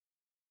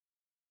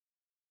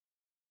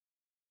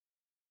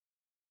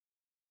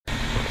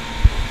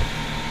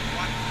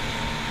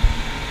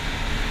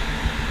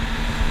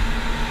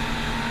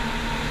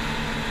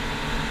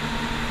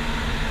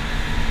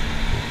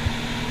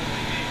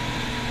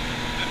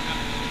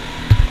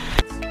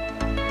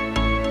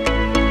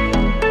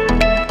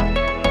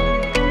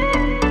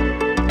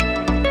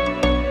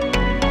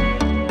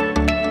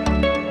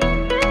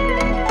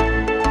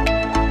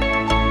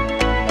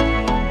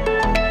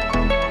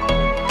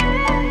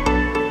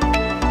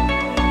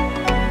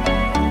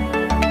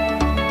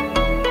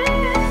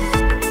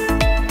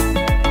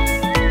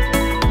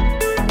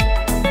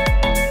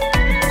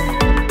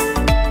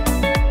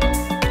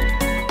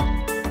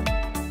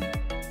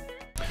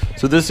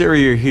this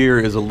area here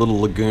is a little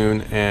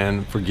lagoon,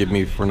 and forgive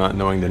me for not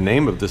knowing the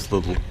name of this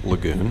little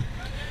lagoon,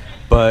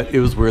 but it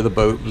was where the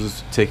boat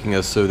was taking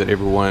us so that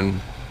everyone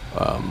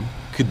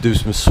could do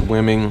some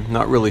swimming,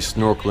 not really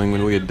snorkeling.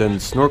 When we had done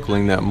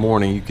snorkeling that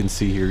morning, you can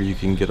see here, you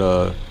can get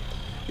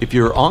if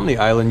you're on the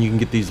island, you can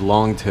get these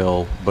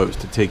long-tail boats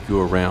to take you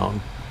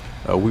around.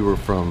 We were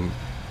from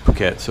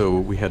Phuket, so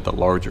we had the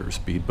larger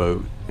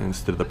speedboat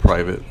instead of the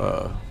private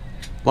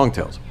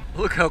longtails.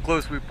 Look how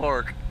close we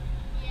park.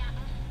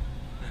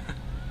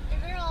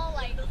 They're all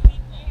like there.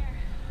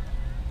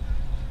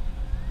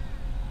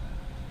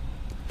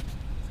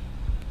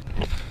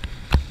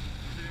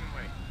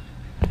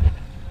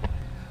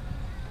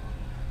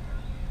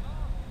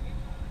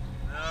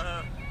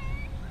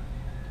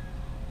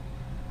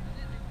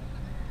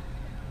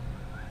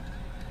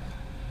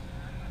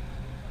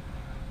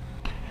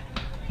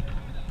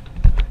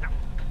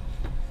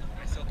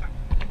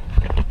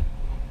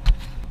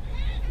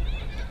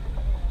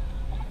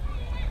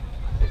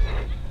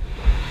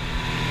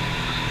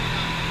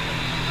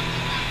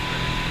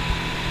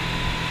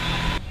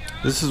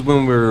 This is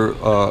when we're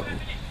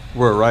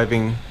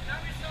arriving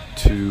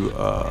to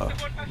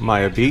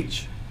Maya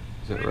Beach.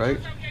 Is that right?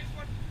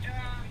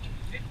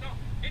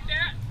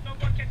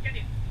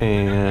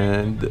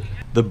 And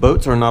the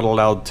boats are not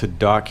allowed to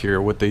dock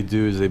here. What they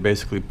do is they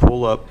basically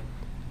pull up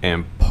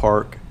and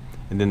park,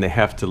 and then they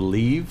have to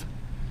leave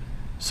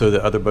so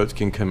that other boats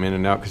can come in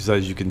and out. Because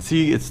as you can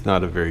see, it's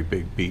not a very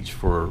big beach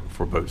for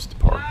boats to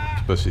park,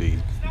 especially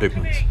big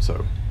ones.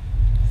 So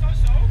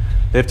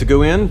they have to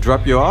go in,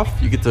 drop you off.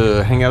 You get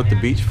to hang out at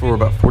the beach for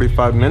about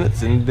 45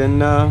 minutes, and then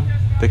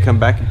they come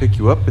back and pick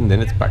you up, and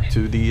then it's back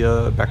to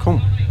the back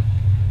home.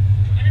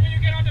 And when you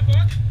get on the boat,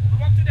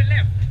 walk to the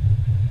left.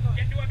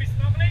 Can do a bit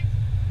snorkeling.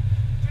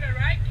 To the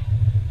right.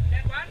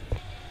 That one.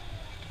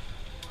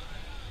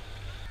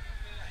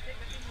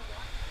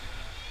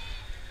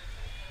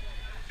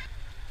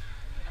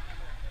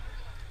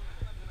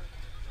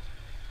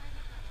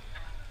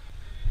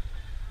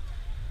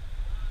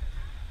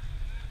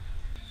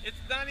 It's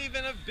not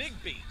even a big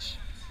beach,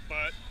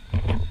 but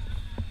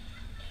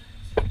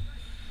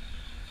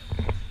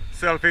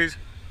Selfies.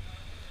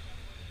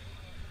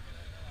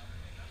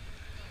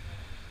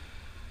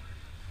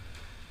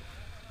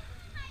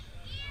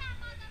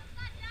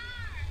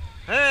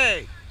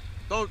 Hey,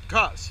 don't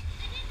cuss.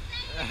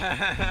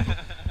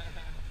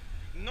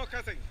 no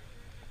cussing.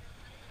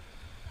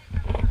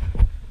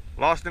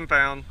 Lost and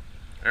found.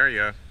 There you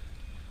go.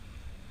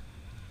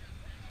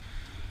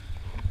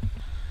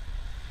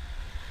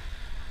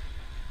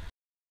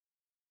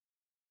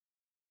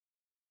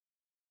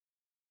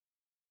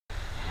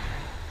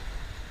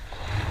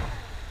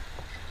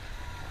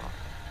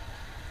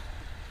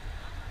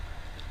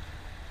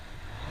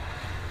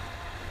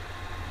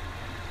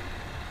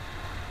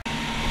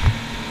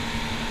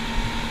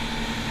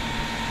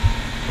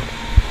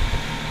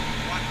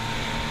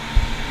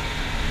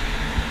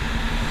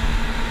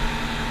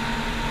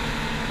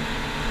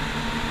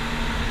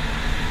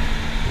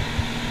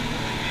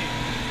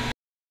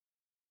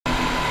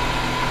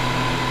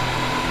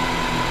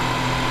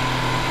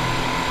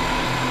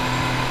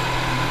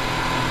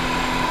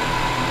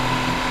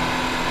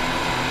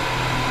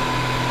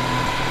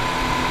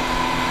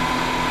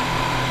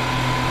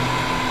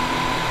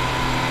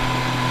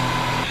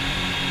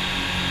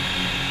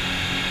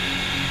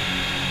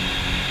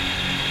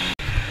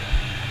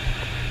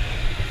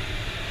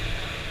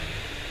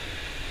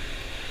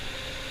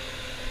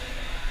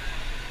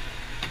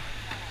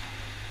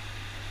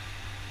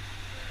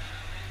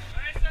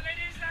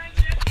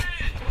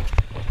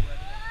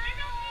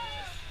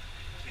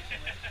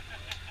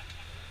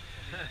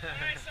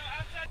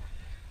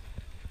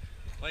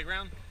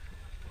 Playground?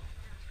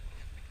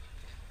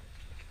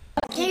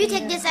 Can you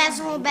take this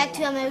asshole back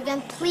to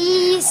American,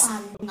 please?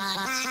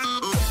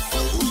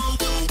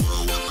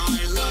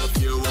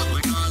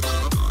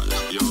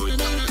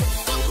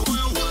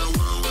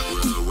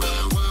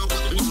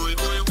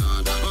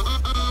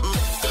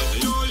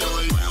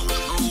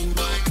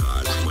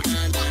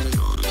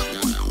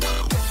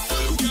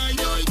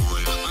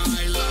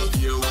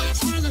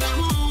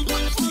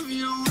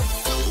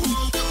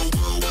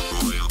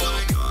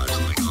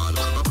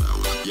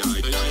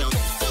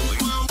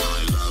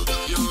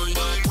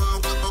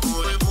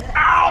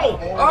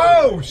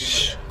 Oh,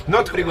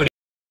 not very good.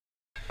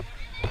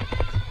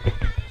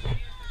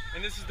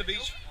 And this is the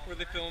beach where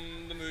they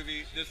filmed the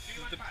movie. This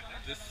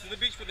is the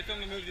beach where they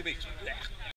filmed the movie The Beach. Yeah.